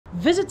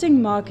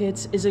Visiting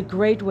markets is a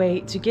great way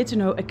to get to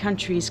know a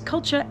country's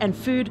culture and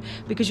food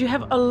because you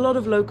have a lot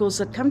of locals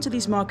that come to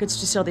these markets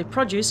to sell their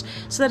produce.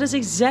 So that is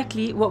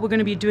exactly what we're going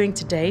to be doing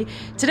today.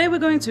 Today we're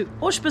going to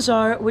Osh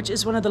Bazaar, which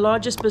is one of the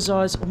largest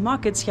bazaars or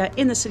markets here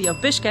in the city of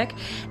Bishkek.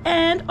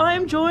 And I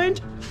am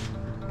joined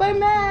by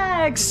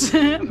Max.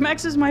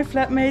 Max is my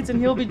flatmate and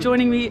he'll be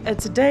joining me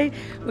today.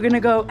 We're going to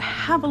go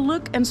have a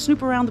look and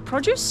snoop around the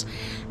produce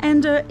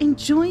and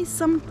enjoy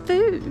some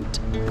food.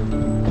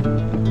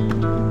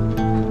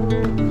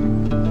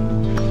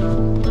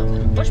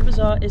 Osh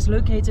Bazaar is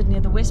located near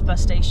the West bus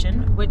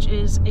station, which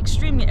is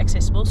extremely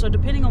accessible. So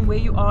depending on where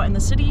you are in the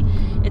city,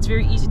 it's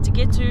very easy to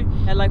get to.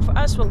 Like for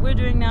us, what we're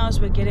doing now is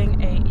we're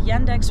getting a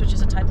Yandex, which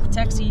is a type of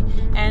taxi,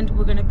 and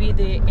we're going to be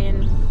there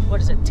in,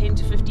 10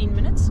 to 15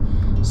 minutes.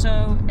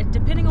 So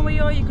depending on where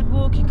you are, you could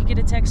walk, you could get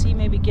a taxi,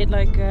 maybe get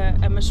like a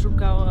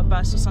Mashruka or a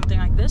bus or something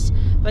like this.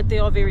 But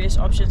there are various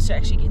options to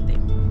actually get there.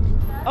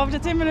 After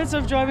 10 minutes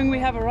of driving, we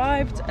have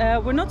arrived.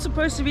 We're not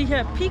supposed to be here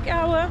at peak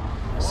hour,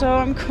 so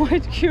I'm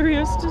quite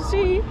curious to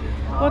see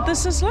what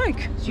this is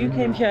like. You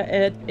came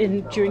here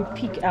during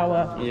peak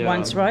hour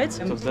once, right?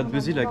 So it's that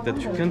busy like that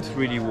you can't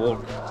really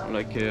walk,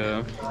 like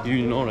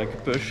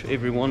like push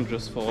everyone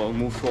just for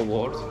move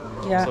forward.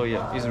 Yeah. So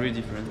yeah, it's really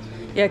different.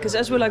 Yeah, because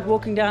as we're like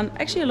walking down,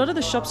 actually a lot of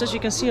the shops, as you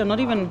can see, are not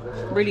even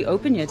really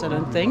open yet, I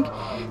don't think.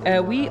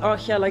 We are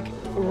here like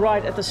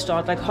right at the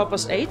start, like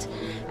 8:30.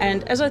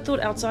 And as I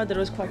thought outside that it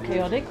was quite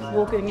chaotic,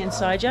 walking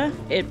inside here,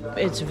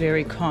 it's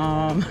very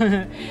calm.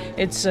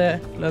 It's,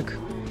 look,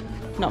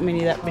 not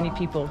that many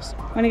people.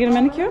 Want to get a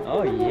manicure?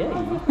 Oh yeah.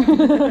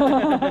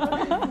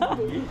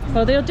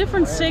 Well, there are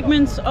different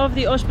segments of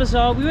the Osh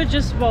Bazaar. We were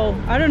just,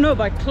 I don't know,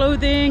 about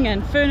clothing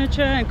and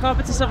furniture and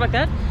carpets and stuff like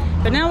that.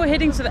 But now we're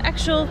heading to the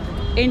actual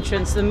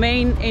entrance, the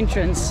main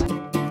entrance.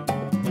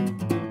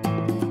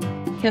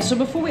 Yeah, so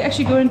before we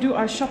actually go and do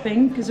our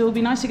shopping, because it will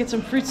be nice to get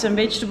some fruits and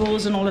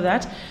vegetables and all of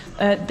that,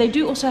 they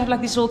do also have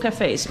like these little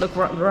cafes. Look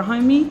right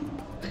behind me.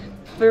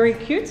 Very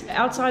cute.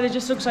 Outside it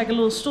just looks like a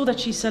little store that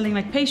she's selling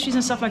like pastries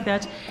and stuff like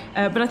that.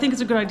 But I think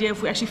it's a good idea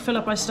if we actually fill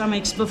up our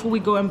stomachs before we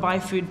go and buy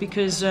food,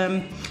 because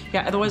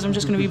otherwise I'm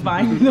just going to be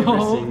buying the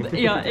whole,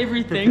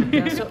 everything.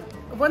 Yeah, so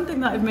one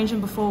thing that I've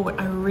mentioned before, what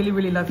I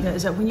really love here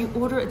is that when you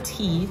order a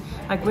tea,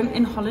 like when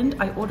in Holland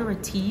I order a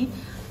tea,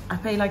 I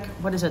pay like,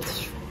 what is it,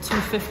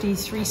 2.50,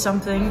 3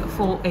 something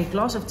for a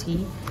glass of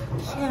tea.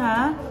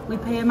 Here we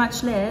pay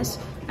much less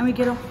and we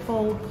get a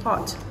whole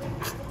pot.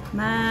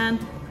 Man,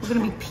 we're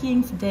gonna be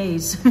peeing for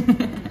days.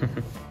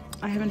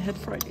 I haven't had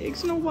fried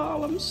eggs in a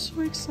while. I'm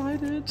so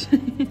excited.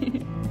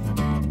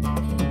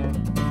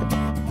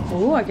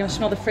 Oh, I can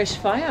smell the fresh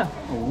fire.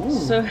 Ooh.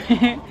 So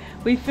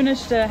we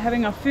finished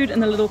having our food in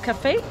the little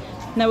cafe.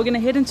 Now we're going to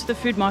head into the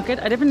food market.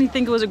 I definitely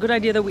think it was a good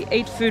idea that we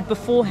ate food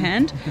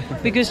beforehand,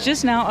 because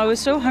just now I was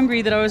so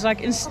hungry that I was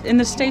like in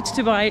the States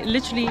to buy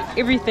literally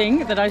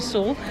everything that I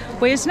saw.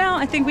 Whereas now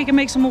I think we can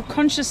make some more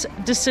conscious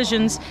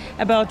decisions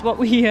about what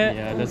we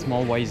yeah, that's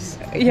more wise.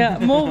 Yeah,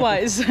 more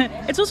wise.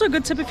 It's also a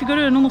good tip if you go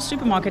to a normal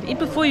supermarket, eat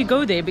before you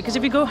go there, because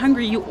if you go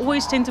hungry, you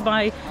always tend to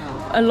buy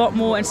a lot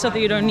more and stuff that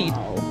you don't need.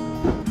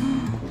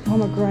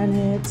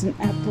 Pomegranates and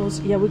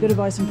apples. Yeah, we're going to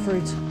buy some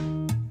fruit.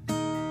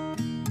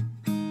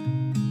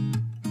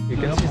 You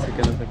can see the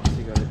kind of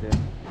cigarette there.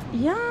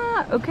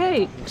 Yeah,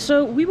 okay.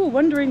 So we were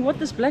wondering what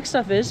this black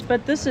stuff is,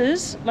 but this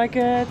is like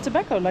a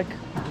tobacco, like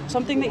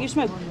something that you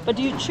smoke. But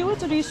do you chew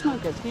it or do you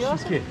smoke it? Can you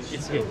ask it?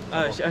 It's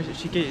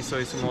shike, so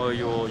it's more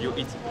you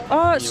eat.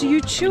 Oh, so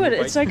you chew it.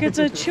 It's like it's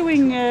a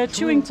chewing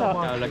chewing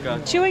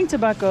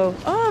tobacco.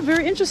 Oh,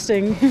 very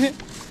interesting.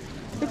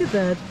 Look at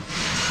that.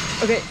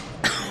 Okay.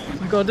 Oh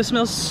my god, this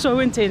smells so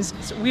intense.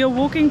 So we are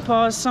walking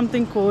past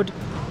something called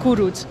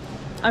kurut.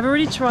 I've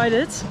already tried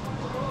it.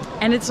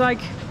 And it's like,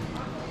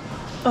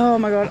 oh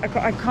my god,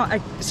 I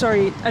can't,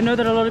 sorry, I know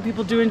that a lot of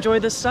people do enjoy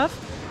this stuff,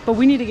 but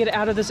we need to get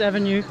out of this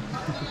avenue.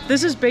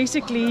 This is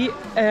basically,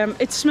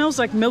 it smells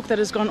like milk that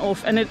has gone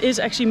off, and it is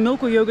actually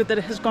milk or yogurt that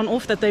has gone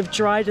off that they've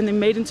dried and they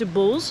made into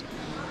balls.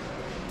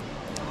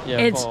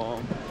 Yeah,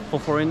 for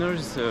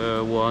foreigners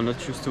who are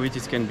not used to it,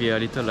 it can be a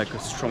little like a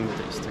strong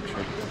taste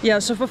actually. Yeah,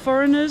 so for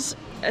foreigners,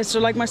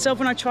 so like myself,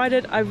 when I tried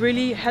it, I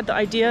really had the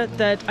idea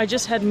that I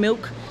just had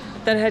milk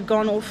that had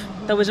gone off,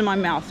 that was in my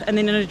mouth, and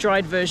then in a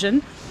dried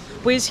version.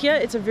 Whereas here,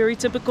 it's a very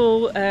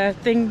typical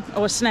thing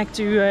or snack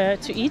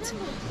to eat.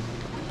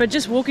 But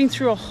just walking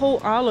through a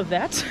whole aisle of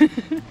that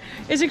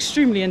is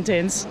extremely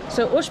intense.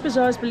 So Osh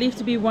Bazaar is believed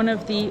to be one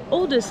of the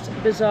oldest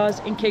bazaars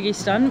in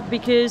Kyrgyzstan,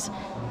 because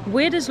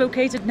where it is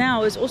located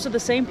now is also the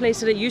same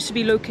place that it used to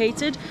be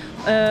located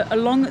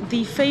along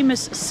the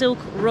famous Silk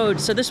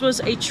Road. So this was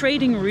a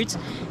trading route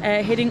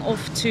heading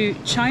off to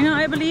China,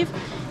 I believe.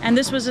 And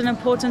this was an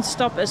important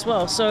stop as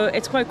well. So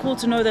it's quite cool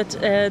to know that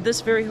this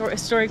very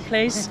historic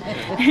place,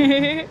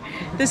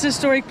 this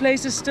historic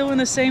place is still in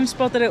the same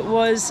spot that it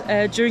was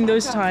during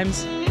those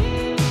times.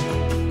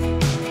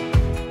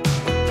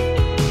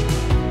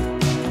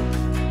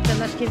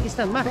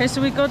 Okay, so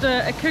we got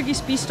a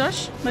Kyrgyz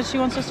pistache that she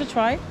wants us to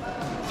try.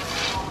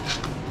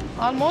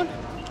 Almond?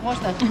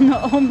 Можно? No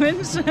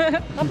almonds.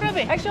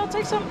 Попробуй. Actually, I'll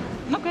take some.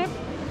 Okay.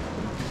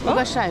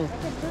 Угощаю.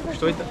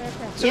 Что это?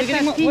 So we're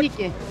getting Это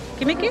финики.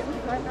 Kimiki?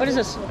 What is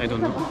this? I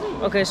don't know.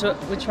 Okay, so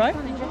we try.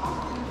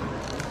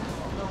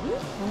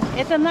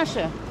 Это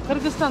наше.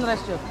 Кыргызстан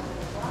растет.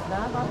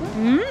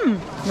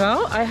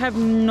 Well, I have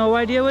no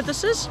idea what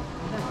this is,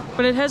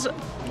 but it has.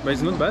 But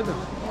it's not bad.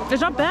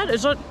 It's not bad.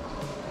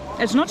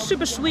 It's not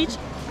super sweet.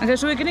 Okay,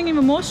 so we're getting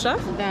even more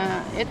stuff.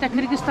 Да, это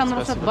Кыргызстан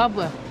растет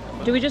баба.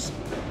 Do we just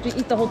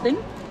eat the whole thing?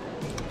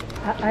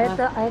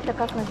 это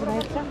как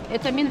называется?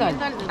 Это миндаль.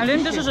 I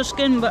think this is a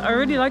skin, but I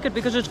really like it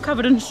because it's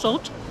covered in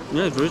salt.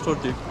 Yeah, it's very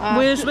salty.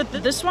 Whereas with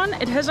this one,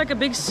 it has like a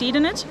big seed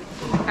in it,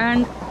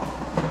 and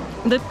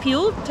the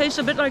peel tastes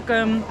a bit like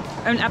an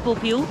apple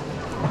peel.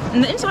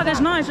 And the inside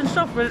is nice and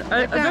soft, but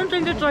I don't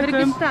think it's like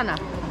Кыргызстана.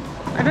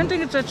 I don't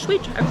think it's that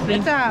sweet actually.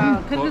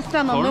 Это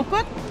Кыргызстан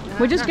нокот.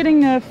 We're just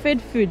getting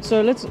fed food,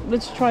 so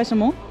let's try some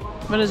more.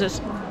 What is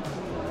this?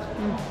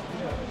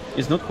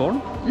 It's not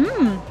corn?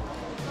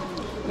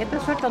 Это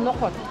что-то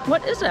нокот.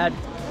 What is that?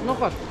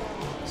 Нокот.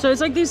 So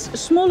it's like these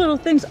small little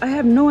things. I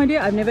have no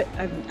idea.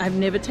 I've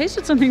never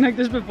tasted something like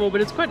this before,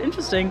 but it's quite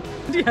interesting.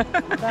 Yeah.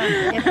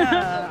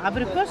 Это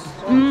абрикос.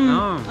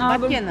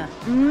 Баткена.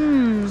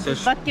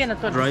 Баткена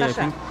тоже, Dry, I Саша.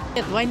 think.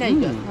 Нет, война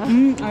идет.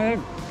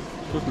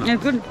 Yeah,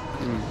 good.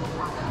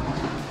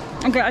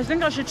 Okay, I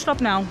think I should stop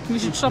now. We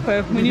should stop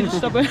her. We need to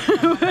stop her.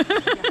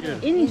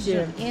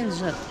 Инжир.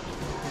 Инжир.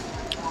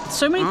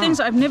 So many things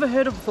I've never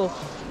heard of before.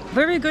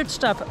 Very good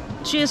stuff.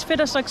 She has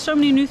fed us like so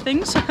many new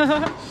things.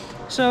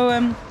 So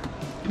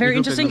very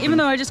interesting. Even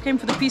though I just came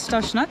for the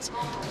pistache nuts,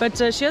 but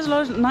she has a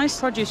lot of nice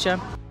produce here.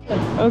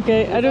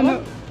 Okay, I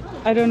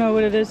don't know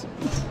what it is.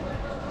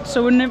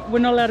 So we're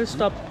not allowed to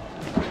stop.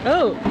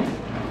 Oh,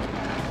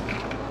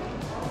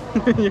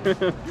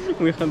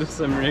 We had the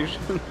same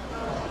reaction.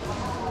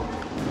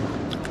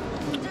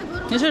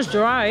 this is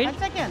dried, One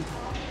second.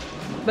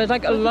 but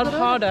like a lot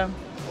harder.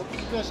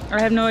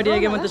 I have no idea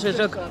again what this is.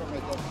 Look,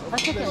 One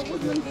second.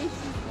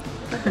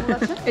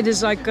 it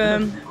is like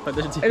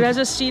it has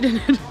a seed in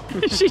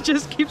it. She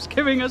just keeps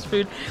giving us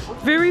food.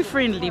 Very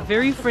friendly.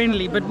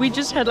 But we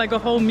just had like a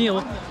whole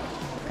meal.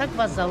 Как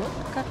вас зовут?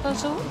 Как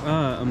вас зовут?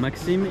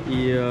 Maxime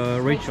и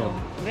Rachel.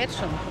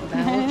 Ветшин. Да,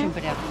 очень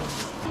приятно.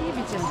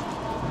 Видите?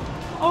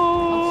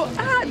 Oh,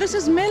 this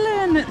is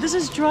melon. This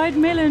is dried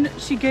melon.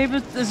 She gave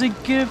it as a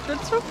gift.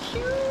 That's so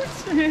cute.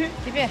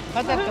 Тебе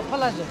подарка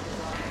положи.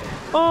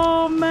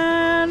 Oh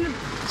man,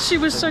 she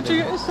was such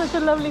a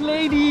lovely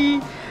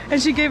lady,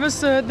 and she gave us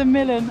the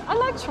melon. I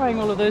like trying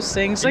all of those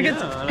things. Like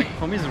Like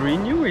for me, it's really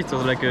new. It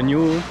was like a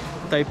new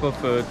type of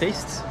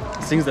taste,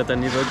 things that I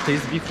never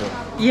tasted before.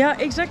 yeah,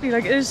 exactly.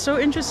 Like it is so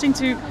interesting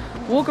to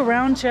walk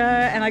around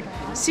here and like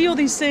see all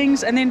these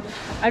things. And then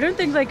I don't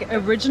think like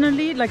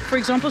originally, like for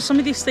example, some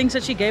of these things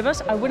that she gave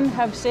us, I wouldn't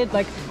have said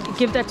like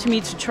give that to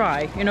me to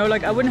try. You know,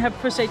 like I wouldn't have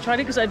per se tried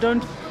it because I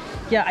don't.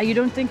 Yeah, you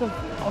don't think of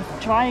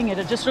trying it.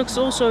 It just looks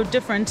all so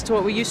different to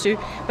what we're used to.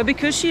 But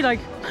because she like,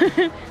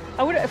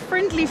 I would have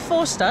friendly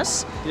forced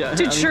us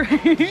to try.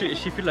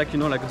 She feel like, you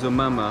know, like the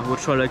mama who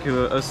try like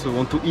us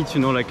want to eat,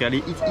 you know, like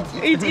allez, eat.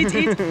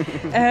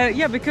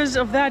 Yeah, because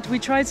of that, we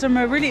tried some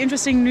really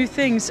interesting new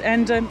things.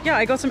 And yeah,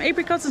 I got some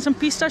apricots and some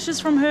pistaches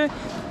from her,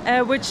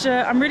 which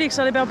I'm really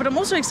excited about. But I'm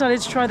also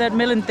excited to try that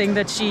melon thing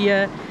that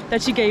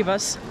she gave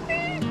us.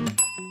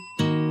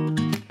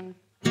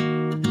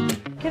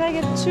 Can I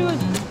get two of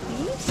these?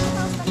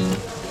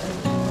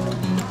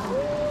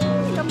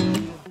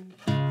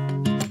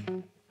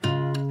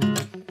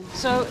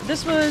 So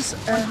this was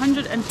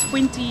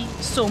 120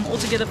 som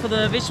altogether for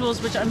the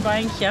vegetables which I'm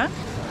buying here.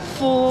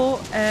 For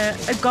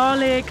a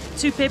garlic,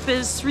 2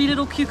 peppers, 3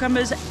 little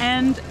cucumbers,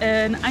 and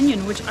an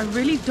onion, which I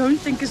really don't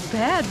think is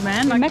bad,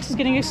 man. Like, Max is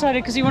getting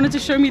excited because he wanted to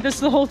show me this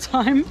the whole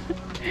time.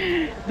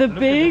 The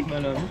big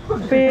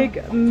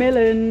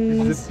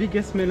melon. It's the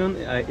biggest melon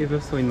I ever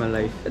saw in my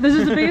life. This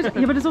is the biggest,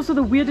 yeah, but it's also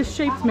the weirdest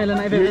shaped melon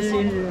I've ever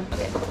seen.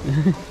 Okay.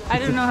 I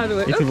don't know how to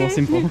work. It's more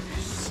simple.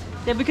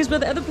 Yeah, because by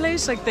the other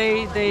place, like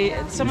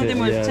some of them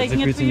were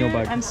taking it for you,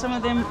 and some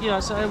of them,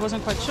 so I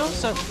wasn't quite sure.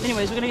 So,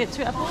 anyways, we're gonna get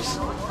 2 apples.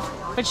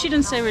 But she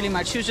didn't say really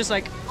much. She was just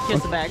like,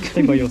 here's the bag.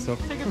 Take by yourself.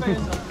 Take it by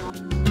yourself.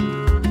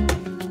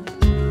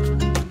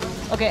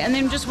 Okay, and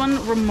then just one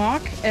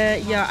remark.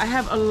 Yeah, I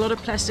have a lot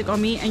of plastic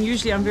on me, and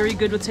usually I'm very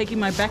good with taking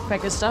my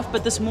backpack and stuff.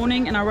 But this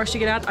morning, in our rush to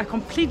get out, I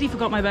completely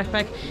forgot my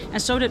backpack, and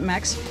so did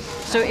Max.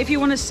 So if you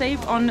want to save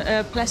on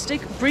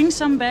plastic, bring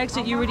some bags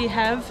that you already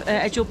have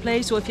at your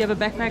place, or if you have a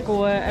backpack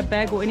or a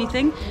bag or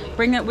anything,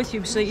 bring that with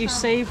you so that you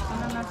save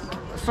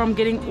from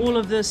getting all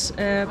of this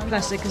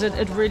plastic, because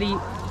it really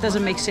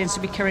doesn't make sense to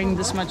be carrying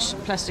this much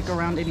plastic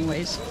around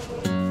anyways.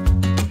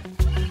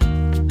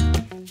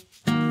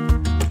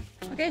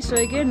 Okay, so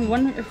again,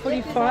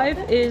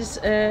 1.45 is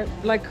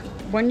like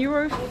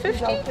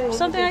 €1.50,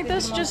 something like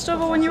this, just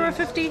over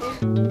 €1.50.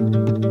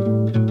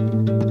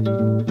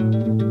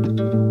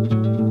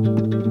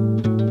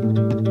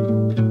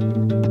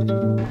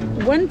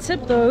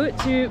 tip though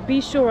to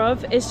be sure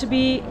of is to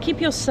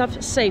keep your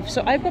stuff safe.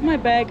 So I've got my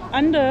bag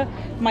under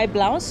my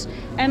blouse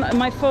and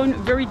my phone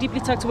very deeply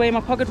tucked away in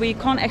my pocket where you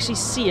can't actually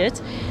see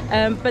it,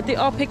 but there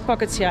are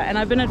pickpockets here, and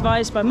I've been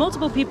advised by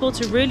multiple people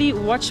to really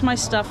watch my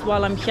stuff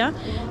while I'm here,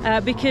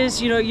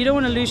 because you know, you don't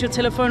want to lose your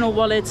telephone or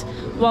wallet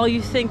while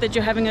you think that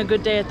you're having a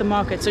good day at the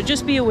market. So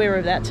just be aware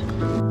of that.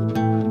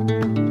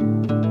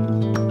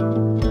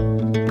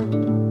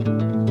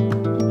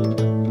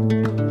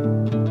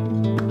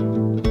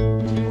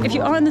 If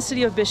you are in the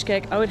city of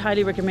Bishkek, I would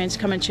highly recommend to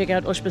come and check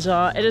out Osh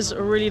Bazaar. It is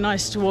really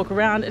nice to walk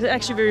around. It's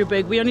actually very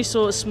big. We only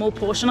saw a small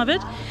portion of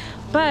it.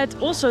 But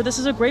also this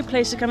is a great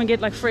place to come and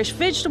get like fresh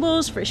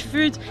vegetables, fresh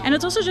fruit, and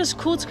it's also just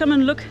cool to come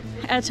and look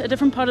at a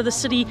different part of the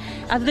city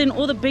other than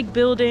all the big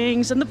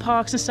buildings and the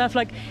parks and stuff.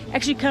 Like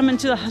actually come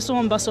into the hustle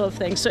and bustle of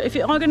things. So if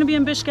you are going to be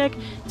in Bishkek,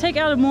 take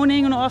out a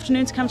morning or an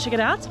afternoon to come check it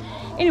out.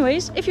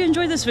 Anyways, if you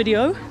enjoyed this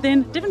video,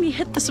 then definitely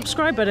hit the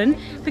subscribe button,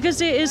 because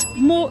there is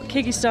more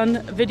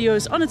Kyrgyzstan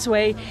videos on its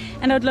way,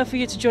 and I'd love for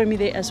you to join me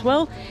there as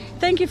well.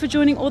 Thank you for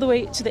joining all the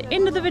way to the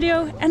end of the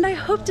video, and I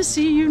hope to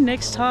see you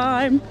next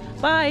time.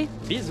 Bye.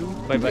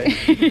 Bisous. Bye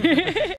bye.